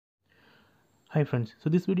Hi friends, so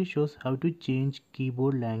this video shows how to change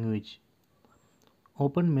keyboard language.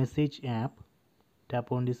 Open message app,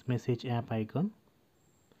 tap on this message app icon,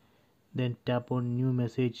 then tap on new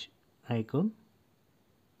message icon.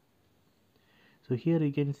 So here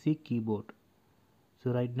you can see keyboard.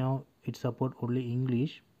 So right now it supports only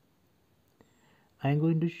English. I am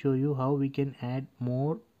going to show you how we can add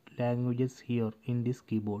more languages here in this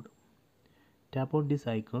keyboard. Tap on this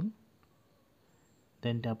icon,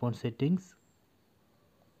 then tap on settings,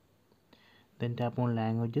 then tap on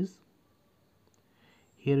languages.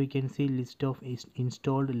 Here you can see list of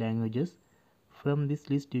installed languages. From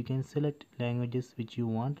this list you can select languages which you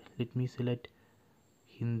want. Let me select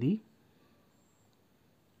Hindi,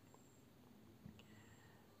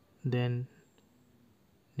 then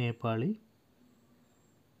Nepali,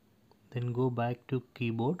 then go back to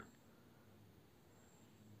keyboard.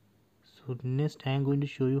 So next I am going to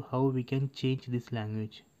show you how we can change this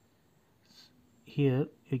language. Here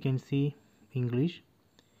you can see English.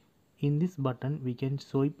 In this button we can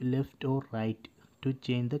swipe left or right to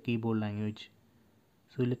change the keyboard language.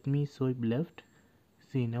 So let me swipe left.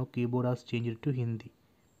 See, now keyboard has changed to Hindi.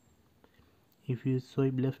 If you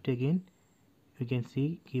swipe left again, you can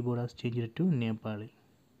see keyboard has changed to Nepali.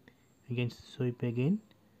 You can swipe again.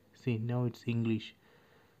 See, now it's English.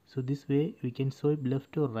 So this way we can swipe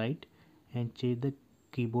left or right and change the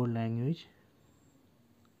keyboard language.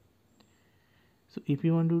 So if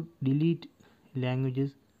you want to delete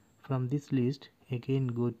languages from this list, again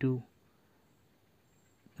go to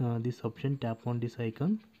this option, tap on this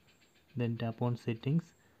icon, then tap on settings,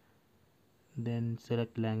 then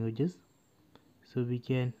select languages. So we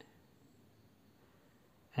can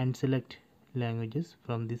unselect languages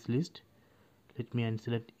from this list. Let me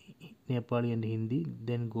unselect Nepali and Hindi,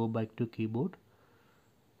 then go back to keyboard.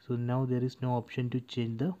 So now there is no option to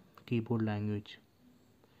change the keyboard language.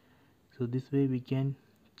 So this way we can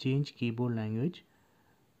change keyboard language.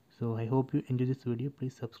 So I hope you enjoy this video.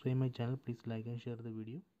 Please subscribe my channel, please like and share the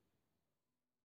video.